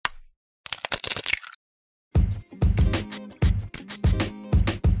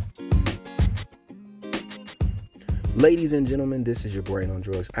Ladies and gentlemen, this is your Brain on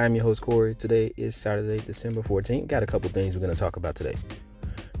Drugs. I'm your host, Corey. Today is Saturday, December 14th. Got a couple things we're going to talk about today.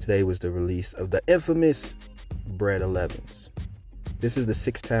 Today was the release of the infamous Bred 11s. This is the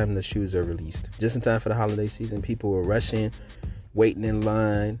sixth time the shoes are released. Just in time for the holiday season, people were rushing, waiting in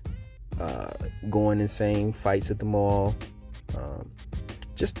line, going insane, fights at the mall.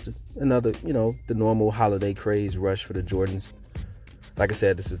 Just another, the normal holiday craze rush for the Jordans. Like I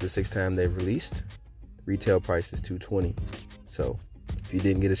said, this is the sixth time they've released. Retail price is $220. So if you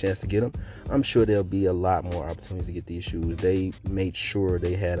didn't get a chance to get them, I'm sure there'll be a lot more opportunities to get these shoes. They made sure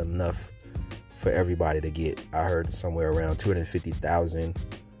they had enough for everybody to get. I heard somewhere around 250,000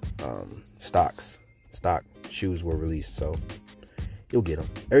 stock shoes were released. So you'll get them.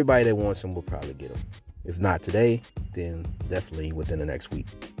 Everybody that wants them will probably get them. If not today, then definitely within the next week.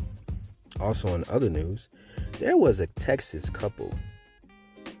 Also in other news, there was a Texas couple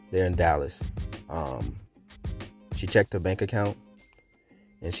there in Dallas. She checked her bank account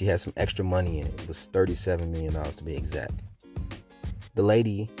and she had some extra money in it. It was $37 million to be exact. The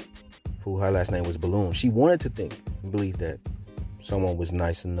lady, who her last name was Balloon, she wanted to think and believe that someone was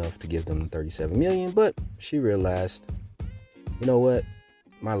nice enough to give them the $37 million, but she realized, you know what,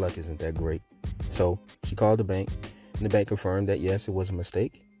 my luck isn't that great. So she called the bank, and the bank confirmed that yes, it was a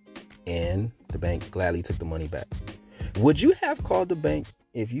mistake, and the bank gladly took the money back. Would you have called the bank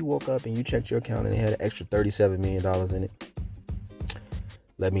if you woke up and you checked your account and it had an extra $37 million in it?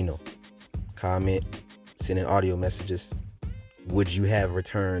 Let me know. Comment, send in audio messages. Would you have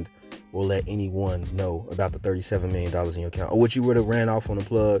returned or let anyone know about the $37 million in your account? Or would you would have ran off on the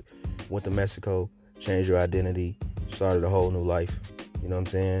plug, went to Mexico, changed your identity, started a whole new life? You know what I'm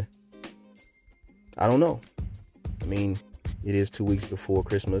saying? I don't know. I mean, it is 2 weeks before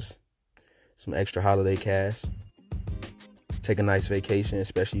Christmas. Some extra holiday cash. Take a nice vacation,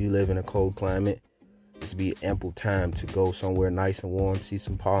 especially you live in a cold climate. This would be ample time to go somewhere nice and warm, see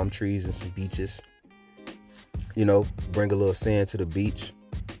some palm trees and some beaches. Bring a little sand to the beach.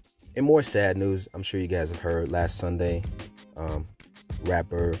 And more sad news, I'm sure you guys have heard, last Sunday,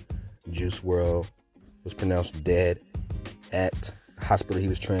 rapper Juice WRLD was pronounced dead at the hospital he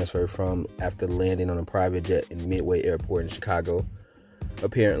was transferred from after landing on a private jet in Midway Airport in Chicago.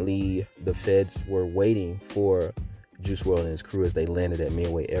 Apparently, the feds were waiting for Juice WRLD and his crew as they landed at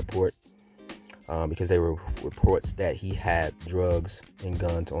Midway Airport because there were reports that he had drugs and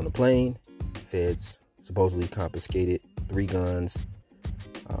guns on the plane. Feds supposedly confiscated 3 guns.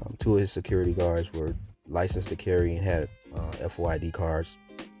 2 of his security guards were licensed to carry and had FOID cards.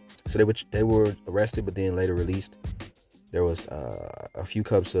 So they were arrested, but then later released. There was a few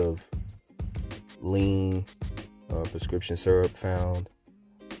cups of lean prescription syrup found.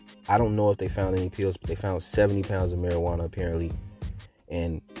 I don't know if they found any pills, but they found 70 pounds of marijuana apparently.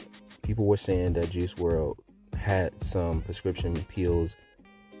 And people were saying that Juice WRLD had some prescription pills,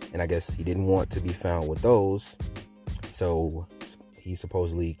 and I guess he didn't want to be found with those. So he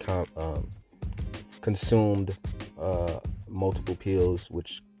supposedly consumed multiple pills,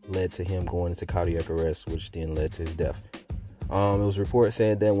 which led to him going into cardiac arrest, which then led to his death. It was reports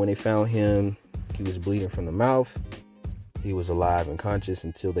saying that when they found him, he was bleeding from the mouth. He was alive and conscious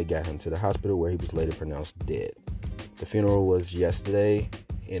until they got him to the hospital, where he was later pronounced dead. The funeral was yesterday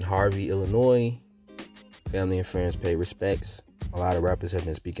in Harvey, Illinois. Family and friends paid respects. A lot of rappers have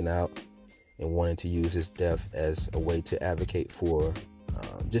been speaking out and wanting to use his death as a way to advocate for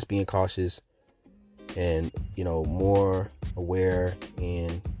just being cautious and, more aware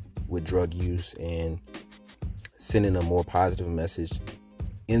and with drug use, and sending a more positive message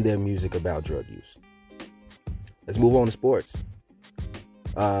in their music about drug use. Let's move on to sports.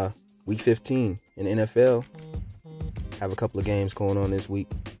 Week 15 in the NFL. Have a couple of games going on this week.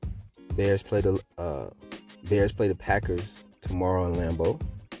 Bears play the Packers tomorrow in Lambeau.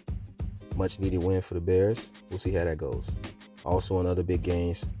 Much needed win for the Bears. We'll see how that goes. Also in other big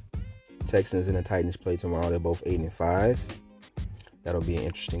games, Texans and the Titans play tomorrow. They're both 8-5. That'll be an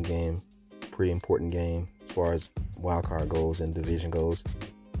interesting game. Pretty important game as far as wild card goes and division goes.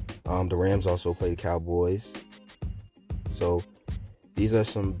 The Rams also play the Cowboys. So these are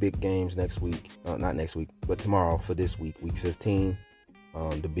some big games next week. Not next week, but tomorrow for this week, week 15.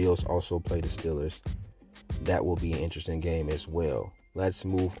 The Bills also play the Steelers. That will be an interesting game as well. Let's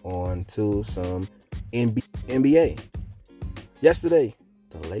move on to some NBA. Yesterday,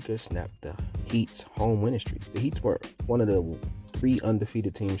 the Lakers snapped the Heat's home winning streak. The Heats were one of the 3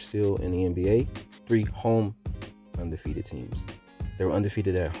 undefeated teams still in the NBA. 3 home undefeated teams. They were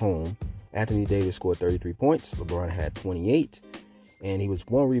undefeated at home. Anthony Davis scored 33 points. LeBron had 28. And he was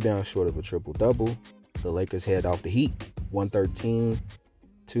 1 rebound short of a triple-double. The Lakers head off the Heat, 113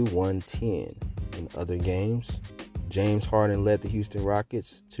 to 110. In other games, James Harden led the Houston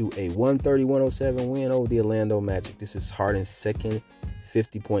Rockets to a 130-107 win over the Orlando Magic. This is Harden's second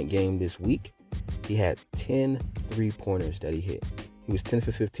 50-point game this week. He had 10 3-pointers that he hit. He was 10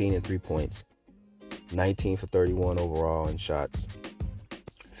 for 15 in 3 points, 19 for 31 overall in shots.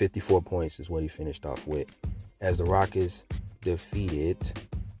 54 points is what he finished off with, as the Rockets defeated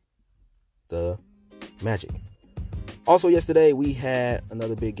the Magic. Also yesterday, we had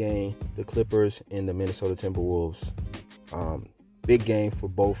another big game, the Clippers and the Minnesota Timberwolves. Big game for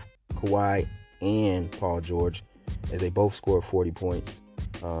both Kawhi and Paul George, as they both scored 40 points,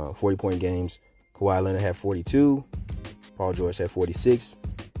 40-point games. Kawhi Leonard had 42, Paul George had 46,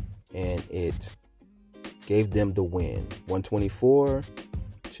 and it gave them the win,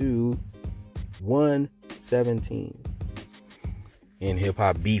 124-117. In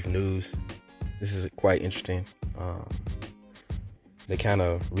hip-hop beef news, this is quite interesting. They kind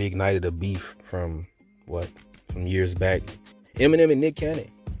of reignited a beef from years back. Eminem and Nick Cannon.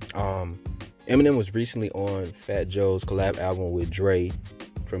 Eminem was recently on Fat Joe's collab album with Dre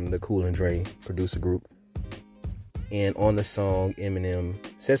from the Cool and Dre producer group. And on the song, Eminem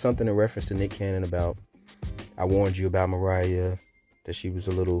said something in reference to Nick Cannon about, I warned you about Mariah, that she was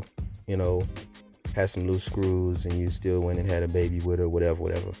a little, had some loose screws, and you still went and had a baby with her,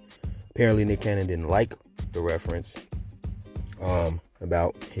 whatever. Apparently Nick Cannon didn't like the reference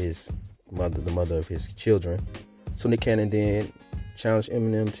about his mother, the mother of his children. So Nick Cannon then challenged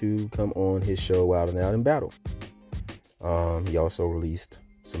Eminem to come on his show Wild 'N Out and battle. He also released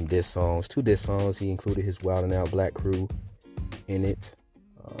some diss songs, 2 diss songs. He included his Wild 'N Out Black Crew in it.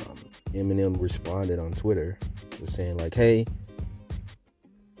 Eminem responded on Twitter, was saying like, hey,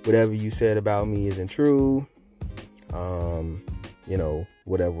 whatever you said about me isn't true.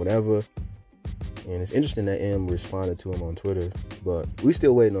 Whatever. And it's interesting that M responded to him on Twitter, but we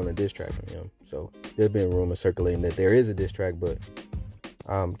still waiting on a diss track from him. So there's been rumors circulating that there is a diss track, but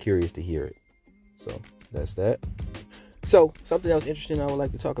I'm curious to hear it. So that's that. So something else interesting I would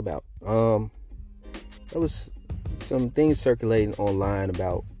like to talk about. There was some things circulating online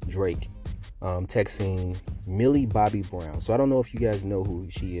about Drake texting Millie Bobby Brown. So I don't know if you guys know who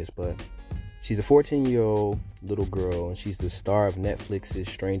she is, but she's a 14-year-old little girl, and she's the star of Netflix's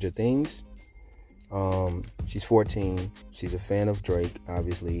Stranger Things. She's 14. She's a fan of Drake,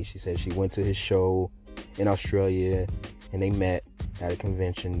 obviously. She said she went to his show in Australia, and they met at a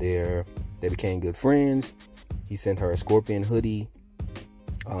convention there. They became good friends. He sent her a Scorpion hoodie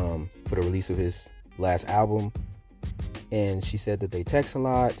for the release of his last album. And she said that they text a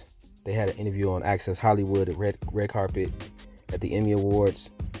lot. They had an interview on Access Hollywood at red carpet at the Emmy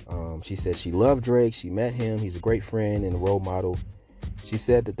Awards. She said she loved Drake. She met him. He's a great friend and a role model. She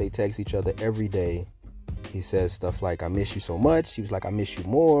said that they text each other every day. He says stuff like, I miss you so much. She was like, I miss you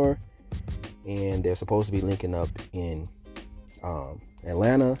more. And they're supposed to be linking up in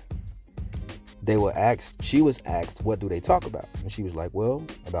Atlanta. She was asked, what do they talk about? And she was like, well,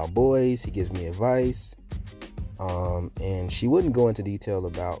 about boys. He gives me advice. And she wouldn't go into detail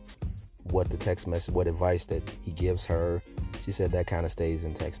about what the text message, what advice that he gives her. She said that kind of stays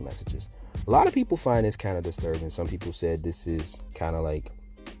in text messages. A lot of people find this kind of disturbing. Some people said this is kind of like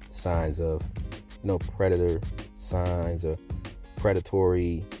signs of, predator signs of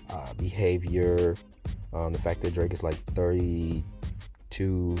predatory behavior. The fact that Drake is like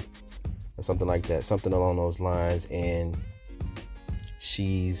 32 or something like that, something along those lines, and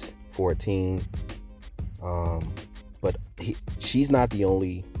she's 14. But she's not the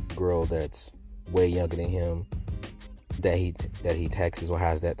only girl that's way younger than him that he texts or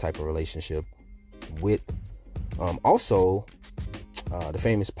has that type of relationship with. Also, the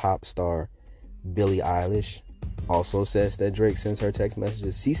famous pop star Billie Eilish also says that Drake sends her text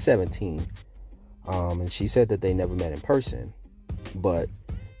messages. She's 17, and she said that they never met in person, but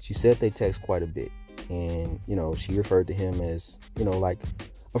she said they text quite a bit. And she referred to him as like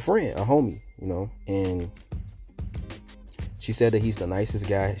a friend, a homie, and she said that he's the nicest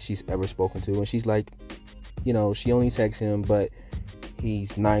guy she's ever spoken to. And she's like, she only texts him, but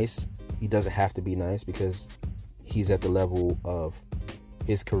he's nice. He doesn't have to be nice because he's at the level of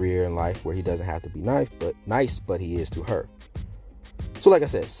his career in life where he doesn't have to be nice, but he is to her. So like I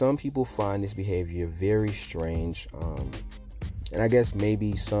said, some people find this behavior very strange. And I guess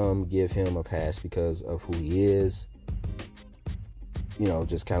maybe some give him a pass because of who he is.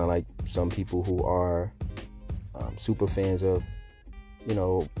 Just kind of like some people who are super fans of,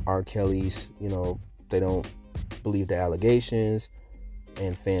 R. Kelly's, they don't believe the allegations,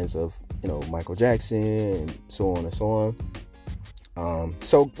 and fans of, Michael Jackson and so on and so on.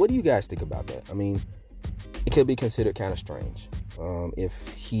 So what do you guys think about that? I mean, it could be considered kind of strange. If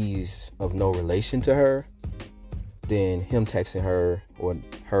he's of no relation to her, then him texting her, or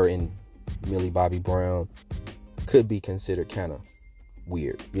her and Millie Bobby Brown, could be considered kind of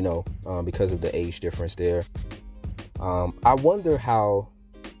weird, because of the age difference there. I wonder how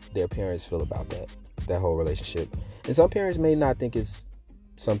their parents feel about that whole relationship. And some parents may not think it's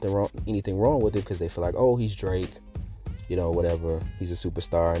anything wrong with it, because they feel like, oh, he's Drake, whatever, he's a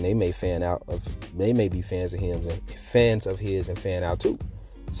superstar, and they may be fans of him and fans of his and fan out too.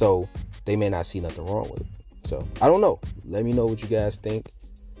 So they may not see nothing wrong with it. So I don't know. Let me know what you guys think.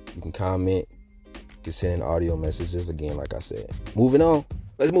 You can comment. You can send in audio messages again, like I said. Moving on.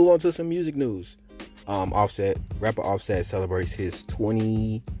 Let's move on to some music news. Rapper Offset celebrates his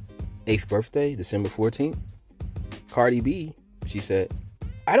 28th birthday, December 14th. Cardi B, she said,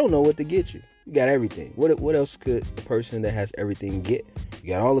 I don't know what to get you. You got everything. What else could a person that has everything get? You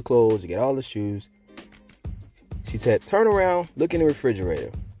got all the clothes, you got all the shoes. She said, turn around, look in the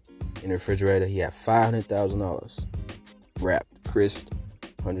refrigerator. In the refrigerator, he had $500,000 wrapped, crisp,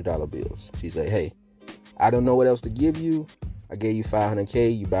 $100 bills. She said, hey, I don't know what else to give you. I gave you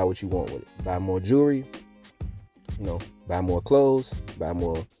 $500K. You buy what you want with it. Buy more jewelry, buy more clothes, buy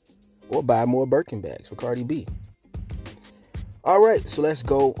more Birkin bags for Cardi B. All right, so let's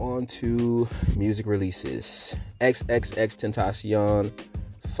go on to music releases. XXXTentacion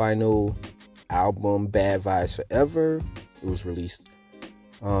final album, Bad Vibes Forever. It was released.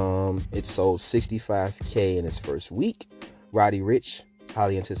 It sold 65K in its first week. Roddy Ricch,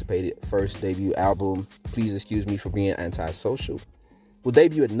 highly anticipated first debut album, Please Excuse Me for Being Antisocial, will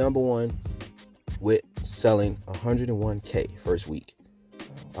debut at number 1 with selling 101K first week.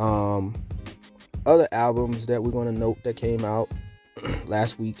 Other albums that we're going to note that came out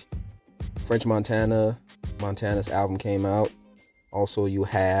last week: French Montana's album came out. Also, you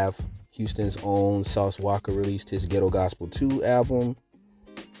have Houston's own Sauce Walka released his Ghetto Gospel 2 album.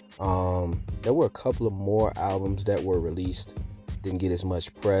 There were a couple of more albums that were released, didn't get as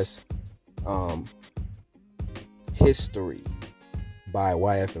much press. History by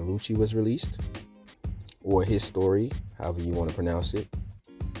YF and Lucci was released, or His Story, however you want to pronounce it.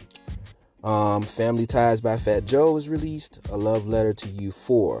 Family Ties by Fat Joe was released. A Love Letter to You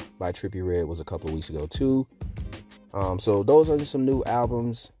 4 by Trippie Redd was a couple of weeks ago too. So those are some new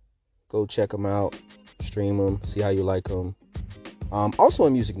albums. Go check them out, stream them, see how you like them. Also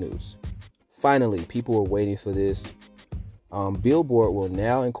in music news, finally, people were waiting for this. Billboard will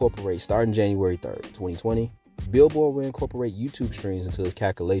now incorporate, starting January 3rd, 2020, Billboard will incorporate YouTube streams into its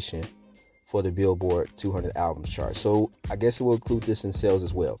calculation for the Billboard 200 albums chart. So I guess it will include this in sales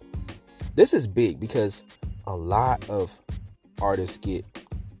as well. This is big because a lot of artists get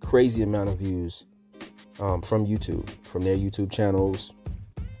crazy amount of views from YouTube, from their YouTube channels,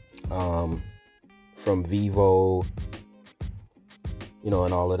 from Vevo,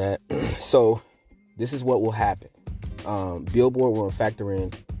 and all of that. So this is what will happen. Billboard will factor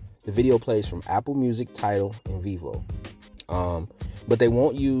in the video plays from Apple Music, Tidal, and Vevo. But they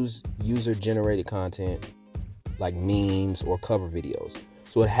won't use user-generated content like memes or cover videos.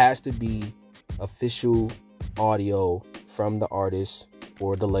 So it has to be official audio from the artist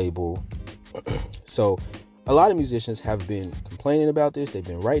or the label. So a lot of musicians have been complaining about this. They've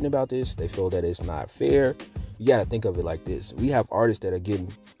been writing about this. They feel that it's not fair. You got to think of it like this. We have artists that are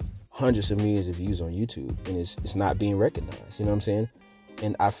getting hundreds of millions of views on YouTube, and it's not being recognized. You know what I'm saying?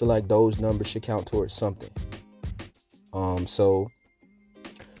 And I feel like those numbers should count towards something. So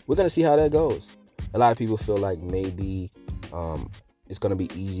we're going to see how that goes. A lot of people feel like maybe it's going to be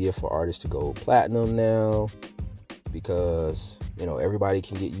easier for artists to go platinum now because, everybody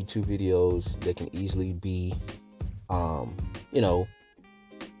can get YouTube videos. They can easily be,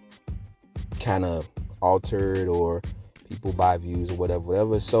 kind of altered, or people buy views or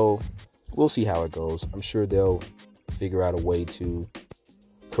whatever. So we'll see how it goes. I'm sure they'll figure out a way to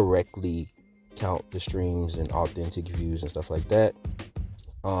correctly count the streams and authentic views and stuff like that.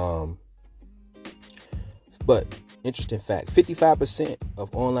 But interesting fact, 55%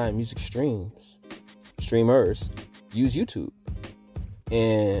 of online music streamers use YouTube,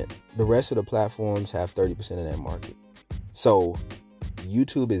 and the rest of the platforms have 30% of that market. So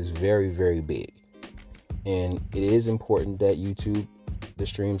YouTube is very, very big, and it is important that the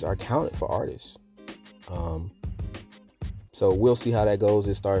streams are counted for artists. So we'll see how that goes.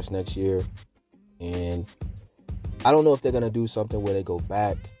 It starts next year, and I don't know if they're going to do something where they go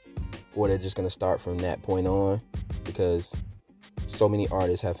back, or they're just going to start from that point on, because so many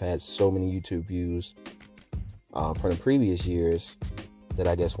artists have had so many YouTube views from the previous years that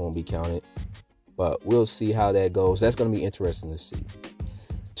I guess won't be counted. But we'll see how that goes. That's going to be interesting to see.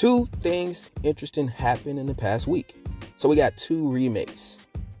 Two things interesting happened in the past week. So we got two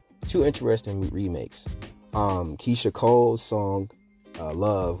interesting remakes. Keisha Cole's song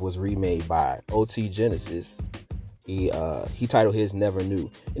Love was remade by OT Genesis. He titled his Never Knew.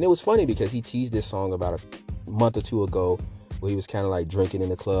 And it was funny because he teased this song about a month or two ago where he was kind of like drinking in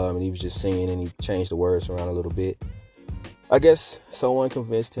the club and he was just singing and he changed the words around a little bit. I guess someone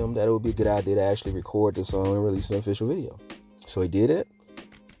convinced him that it would be a good idea to actually record the song and release an official video. So he did it.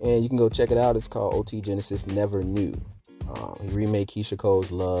 And you can go check it out. It's called OT Genesis Never Knew. He remade Keisha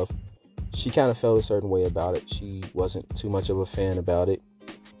Cole's Love. She kind of felt a certain way about it. She wasn't too much of a fan about it,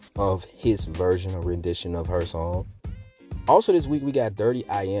 of his version or rendition of her song. Also this week we got Dirty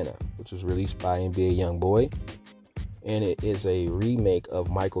Ayanna, which was released by NBA Youngboy. And it is a remake of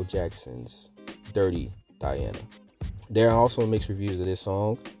Michael Jackson's Dirty Diana. There are also mixed reviews of this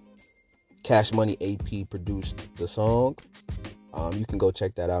song. Cash Money AP produced the song. You can go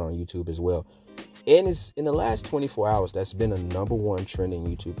check that out on YouTube as well. And it's in the last 24 hours, that's been a #1 trending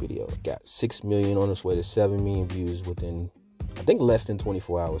YouTube video. It got 6 million on its way to 7 million views within, I think, less than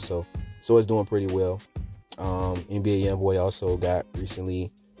 24 hours. So it's doing pretty well. NBA Youngboy also got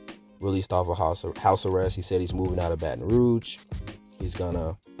recently released off of house arrest. He said he's moving out of Baton Rouge. He's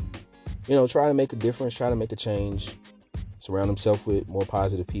gonna, try to make a difference, try to make a change, surround himself with more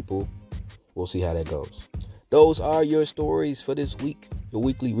positive people. We'll see how that goes. Those are your stories for this week. Your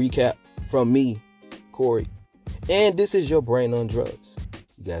weekly recap from me, Corey. And this is your Brain on Drugs.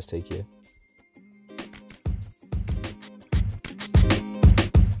 You guys take care.